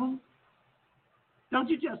just love him? Don't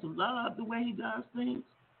you just love the way he does things?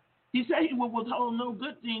 He said he will withhold no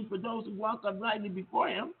good thing for those who walk uprightly before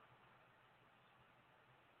him.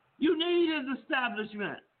 You need his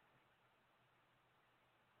establishment.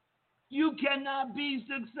 You cannot be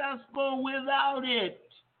successful without it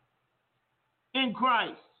in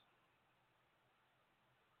Christ.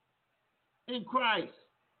 In Christ,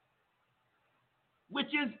 which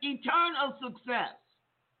is eternal success.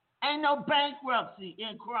 Ain't no bankruptcy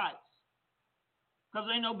in Christ. Because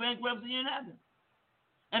ain't no bankruptcy in heaven.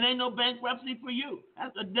 And ain't no bankruptcy for you.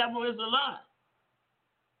 That's the devil is a lie.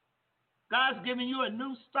 God's giving you a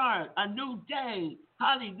new start, a new day.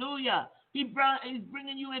 Hallelujah. He's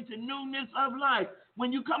bringing you into newness of life.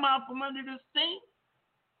 When you come out from under this thing,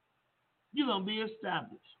 you're going to be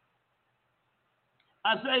established.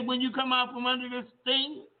 I say when you come out from under this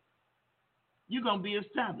thing, you're going to be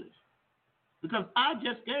established. Because I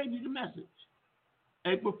just gave you the message.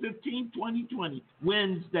 April 15, 2020,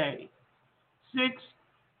 Wednesday,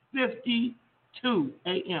 6:52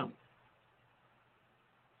 a.m.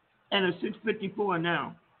 And it's 6:54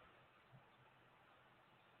 now.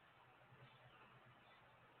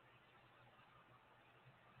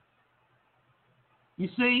 You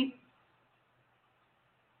see,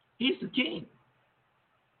 he's the king.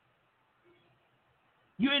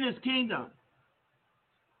 You're in his kingdom.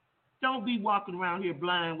 Don't be walking around here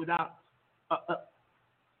blind without a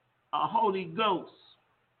Holy Ghost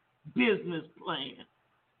business plan,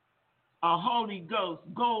 a Holy Ghost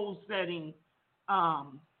goal setting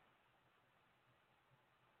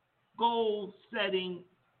goal-setting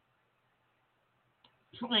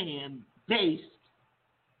plan based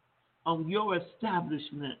on your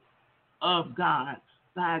establishment of God,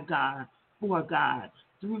 by God, for God,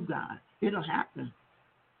 through God. It'll happen.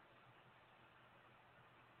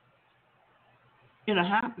 It'll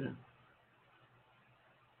happen.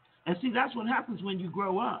 And see, that's what happens when you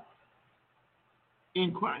grow up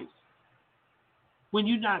in Christ. When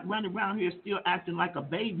you're not running around here still acting like a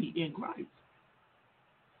baby in Christ.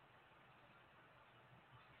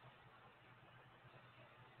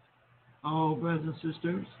 Oh, brothers and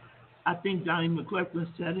sisters, I think Donnie McClurkin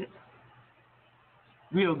said it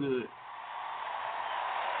real good.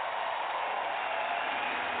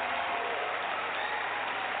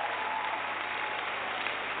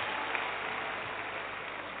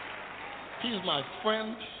 He's my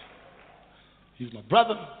friend. He's my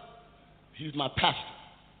brother. He's my pastor.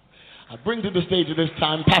 I bring to the stage at this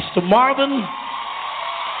time Pastor Marvin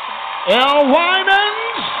L.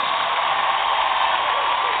 Winans.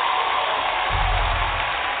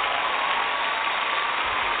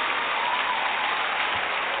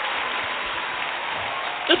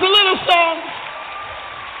 It's a little song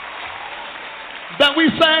that we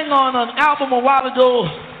sang on an album a while ago.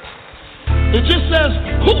 It just says,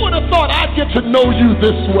 who would have thought I'd get to know you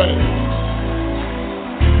this way?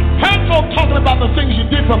 Heard folk talking about the things you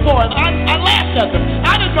did before, and I laughed at them.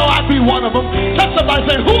 I didn't know I'd be one of them. Kept somebody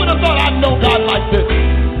saying, who would have thought I'd know God like this?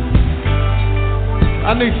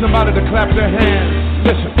 I need somebody to clap their hands.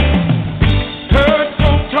 Listen. Heard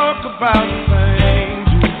folk talk about things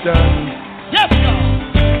you've done. Yes,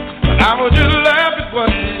 God. But I would just laugh at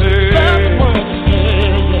what you said.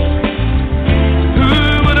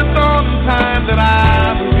 Time that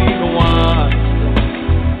I would be the one.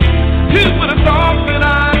 Who would have thought that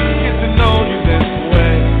I'd get to know you this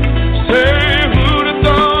way? Say, who would have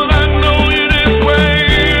thought I'd know you this way?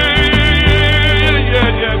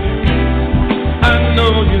 Yeah. I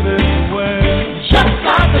know you this way. Just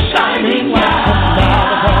like the shining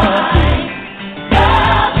light.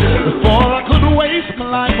 Before I could waste my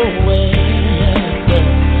life away.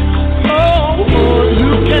 Oh,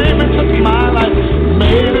 you came and took my life,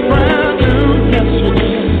 made it brand new. Yes, you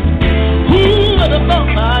did. Who would have thought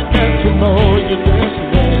I'd get to know you this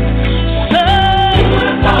way? Say, who would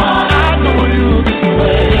have thought I'd know you this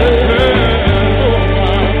way?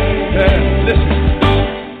 Listen.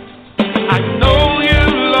 I know you,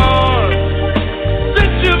 Lord,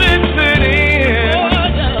 since you've been sitting.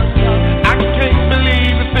 I can't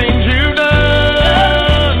believe the things you've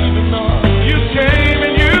done. You came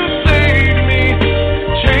and you saved me,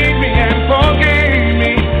 changed me and forgave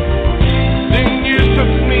me. Then you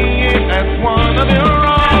took me in as one of your own.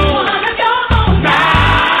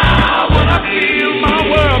 Now when I feel my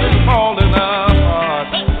world is falling apart,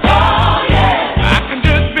 I can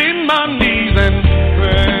just bend my knees and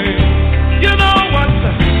pray. You know what?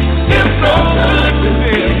 It's so good to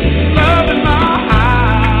feel love in my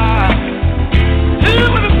heart. Who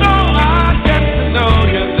would have thought I'd get to know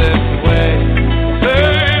you this way? Say,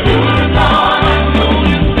 who would have thought I'd know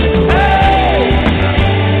you this way?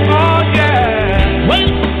 Oh yeah.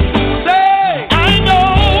 Wait, say, I know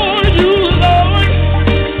you, Lord,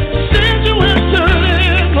 since you entered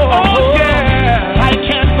in, Lord. Oh yeah. I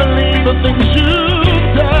can't believe the things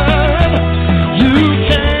you've done. You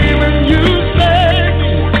came and you saved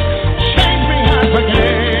me, changed me and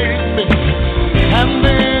forgave me, and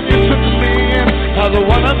then you took me in as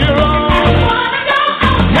one of your own.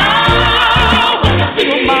 Now when I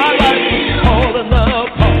feel my life is falling apart,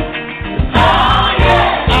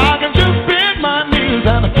 I can just bend my knees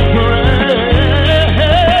and pray.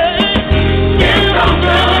 It's so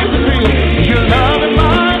good to feel your love in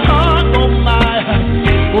my heart, oh my.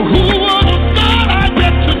 Who would have thought I'd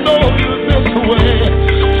get to know you this way?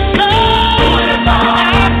 Say, who would have thought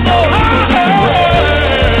I'd know you this way?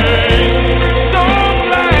 So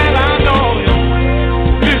glad I know you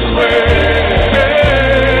this way.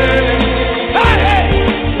 Hey,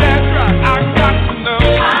 that's right. I got to know.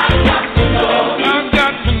 I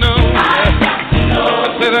got to know. I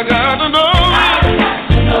said I got to know.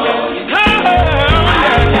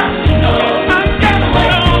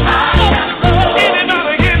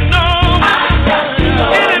 Anybody get know?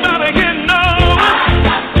 Anybody get know?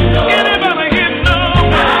 Anybody get know?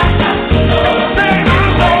 Say I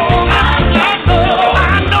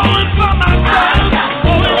know it for myself. I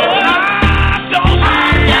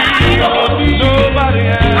don't need nobody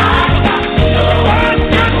else. I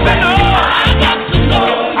got to know. I got to know.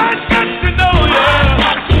 I got to know.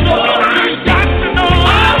 Yeah.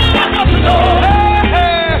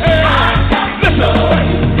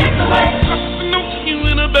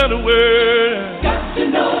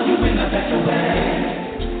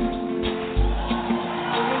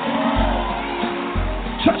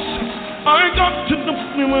 I got to know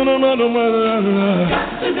you in a better way.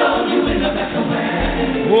 Got to know you in a better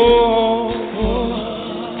way. Whoa.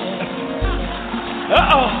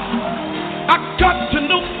 I got to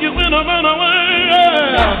know you in a better way.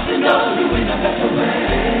 Got to know you in a better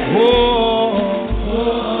way. Whoa.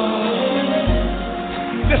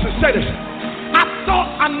 Listen, say this. I thought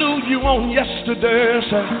I knew you on yesterday.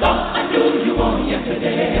 Thought I knew you on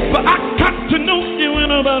yesterday. But I got to know you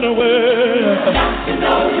in a better way. Got to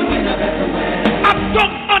know you in a better way. I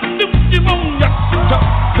thought I knew you on yesterday.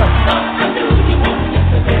 Thought I knew you on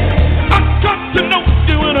yesterday. I got to know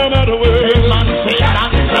you in a better way.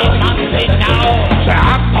 Say now. Say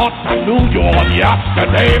I thought I knew you on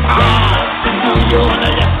yesterday, man.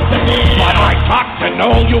 But I got to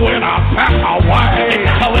know you in a better way.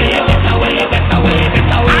 Better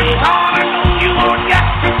way. I thought I knew you on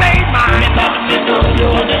yesterday, man. But I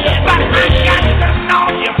got to know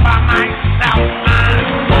you for myself, man.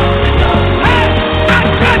 Hey, I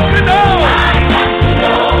got to know. I got to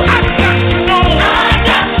know. I got to know. I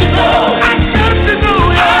got to know. I got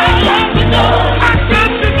to know. I got to know. I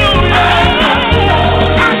got to know. I got to know.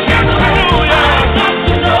 I got to know. I got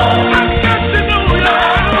to know. I got to know.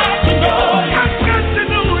 I got to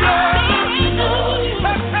know.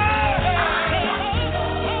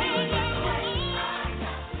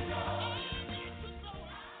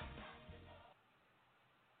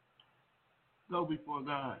 Go before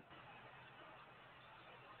God.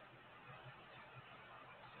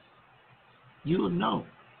 You'll know.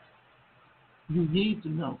 You need to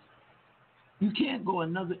know. You can't go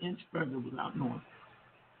another inch further without knowing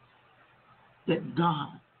that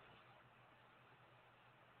God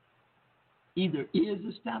either is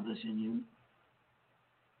establishing you,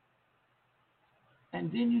 and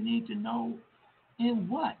then you need to know in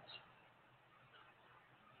what.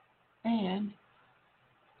 And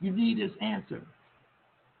you need his answer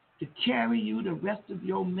to carry you the rest of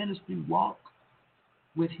your ministry walk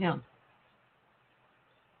with him.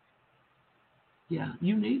 Yeah,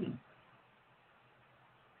 you need him.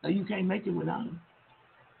 You can't make it without him.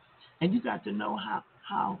 And you got to know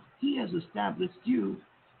how he has established you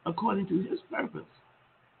according to his purpose.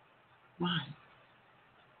 Why?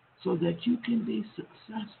 So that you can be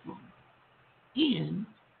successful in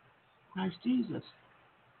Christ Jesus.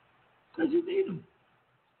 Because you need him.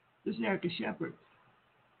 This is Erica Shepherd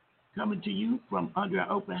coming to you from under an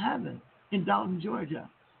open heaven in Dalton, Georgia.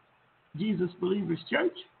 Jesus Believers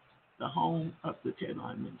Church, the home of the Ted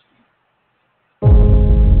Line Ministry.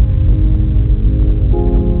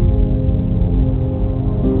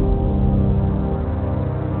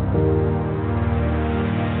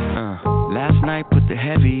 Last night put the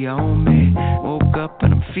heavy on me. Woke up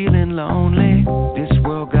and I'm feeling lonely. This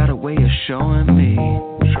world got a way of showing me.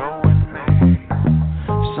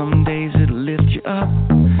 Some days it'll lift you up,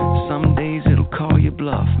 some days it'll call you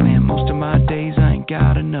bluff. Man, most of my days I ain't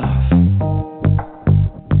got enough.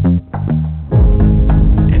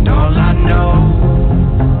 And all I know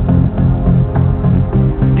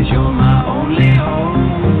is you're my only hope.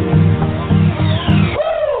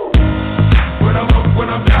 When I'm up, when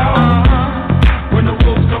I'm down, when the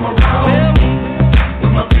wolves come around,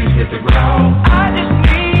 when my feet hit the ground, I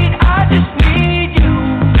just need you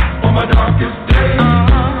on my darkest day.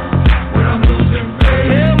 When I'm losing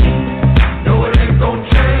faith, no, it ain't gon'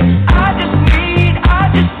 change. I just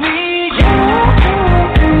need you.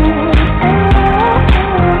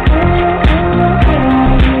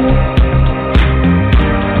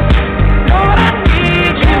 Lord, I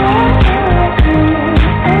need you.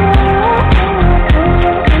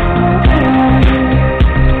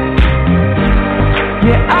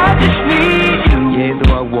 Yeah, I just need you. Yea,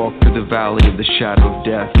 though I walk through the valley of the shadow of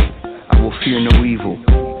death, I will fear no evil,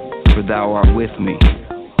 for thou art with me.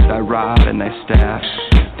 Thy rod and thy staff,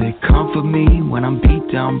 they comfort me when I'm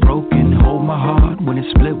beat down, broken. Hold my heart when it's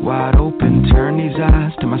split wide open. Turn these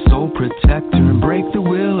eyes to my soul protector and break the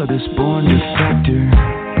will of this born defector.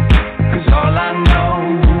 'Cause all I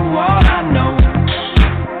know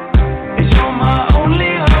is you're my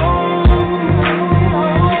only hope.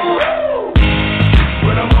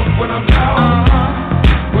 When I'm up, when I'm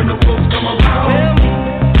down, when the wolves come around,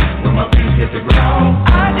 when my feet hit the ground,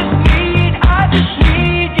 I just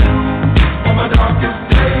need you on my darkest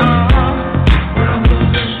day. When I'm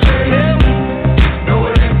losing faith, no,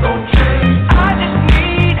 it ain't gon' change. I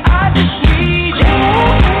just need you.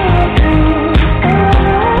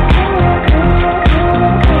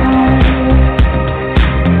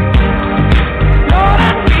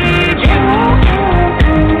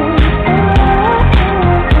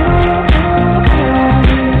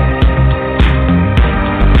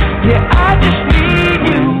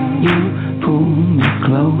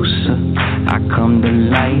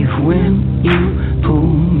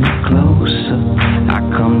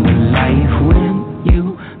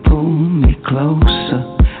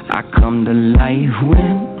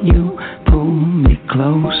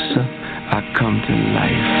 I come to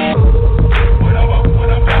life.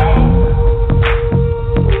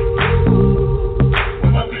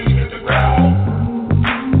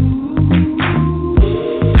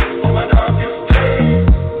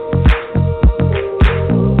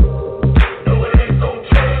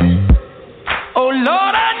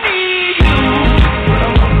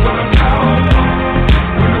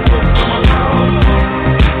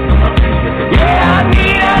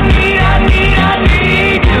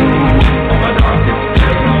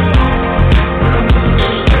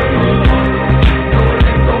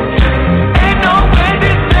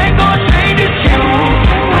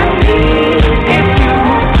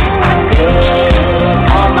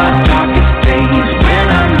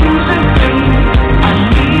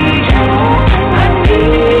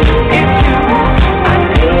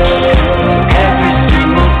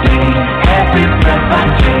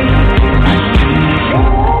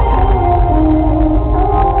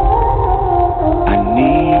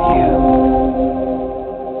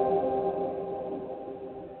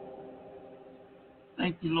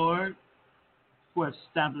 Thank you, Lord, for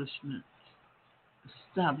establishment.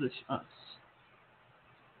 Establish us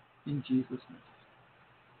in Jesus' name.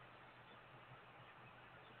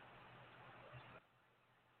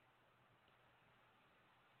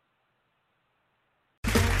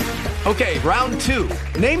 Okay, round two.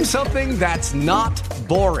 Name something that's not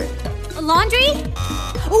boring. A laundry?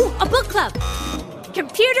 Ooh, a book club.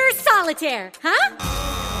 Computer solitaire, huh?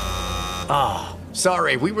 Ah,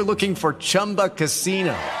 sorry, we were looking for Chumba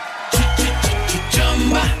Casino.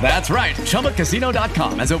 That's right,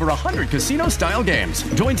 ChumbaCasino.com has over 100 casino-style games.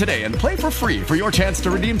 Join today and play for free for your chance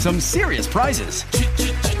to redeem some serious prizes.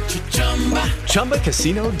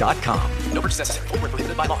 ChumbaCasino.com. No purchase necessary. Void where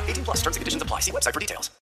prohibited by law. 18 plus terms and conditions apply. See website for details.